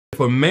If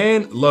a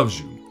man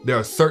loves you, there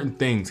are certain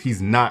things he's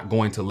not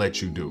going to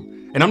let you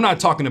do. And I'm not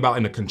talking about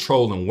in a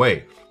controlling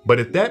way, but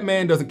if that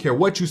man doesn't care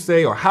what you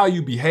say or how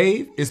you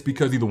behave, it's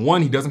because either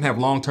one, he doesn't have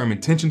long-term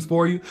intentions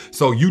for you,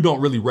 so you don't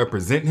really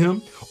represent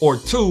him, or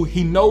two,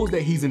 he knows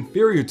that he's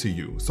inferior to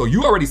you. So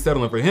you already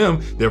settling for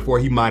him, therefore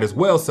he might as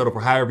well settle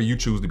for however you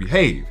choose to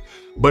behave.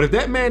 But if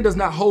that man does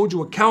not hold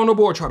you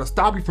accountable or try to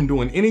stop you from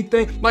doing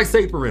anything, like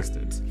say for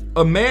instance,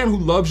 a man who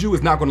loves you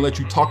is not gonna let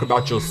you talk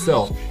about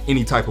yourself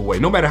any type of way,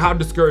 no matter how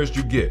discouraged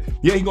you get.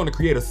 Yeah, he's gonna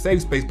create a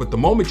safe space, but the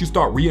moment you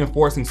start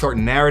reinforcing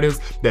certain narratives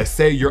that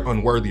say you're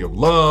unworthy of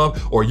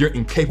love or you're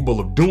incapable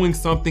of doing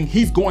something,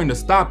 he's going to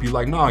stop you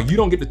like, nah, you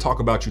don't get to talk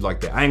about you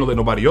like that. I ain't gonna let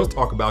nobody else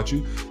talk about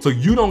you. So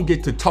you don't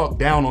get to talk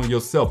down on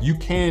yourself. You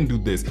can do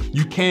this.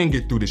 You can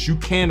get through this. You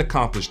can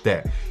accomplish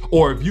that.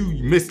 Or if you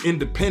miss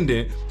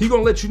independent, he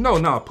gonna let you know,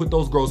 nah, put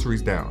those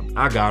groceries down.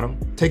 I got them.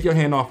 Take your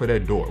hand off of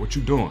that door. What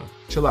you doing?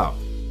 Chill out.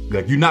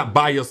 Like, you're not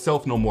by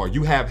yourself no more.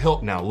 You have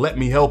help now. Let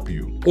me help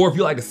you. Or if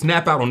you like to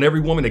snap out on every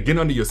woman that get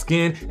under your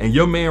skin and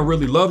your man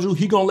really loves you,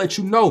 he gonna let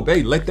you know,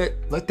 babe, let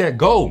that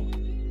go.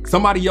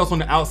 Somebody else on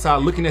the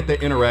outside looking at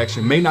that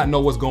interaction may not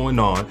know what's going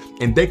on,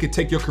 and they could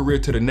take your career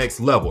to the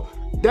next level.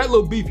 That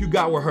little beef you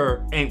got with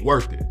her ain't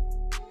worth it.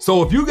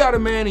 So if you got a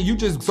man and you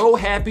just so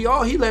happy,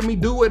 oh, he let me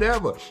do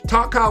whatever,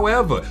 talk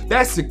however,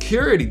 that's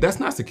security. That's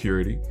not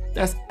security,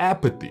 that's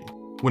apathy.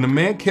 When a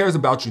man cares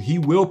about you, he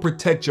will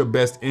protect your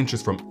best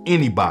interest from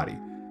anybody,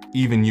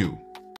 even you.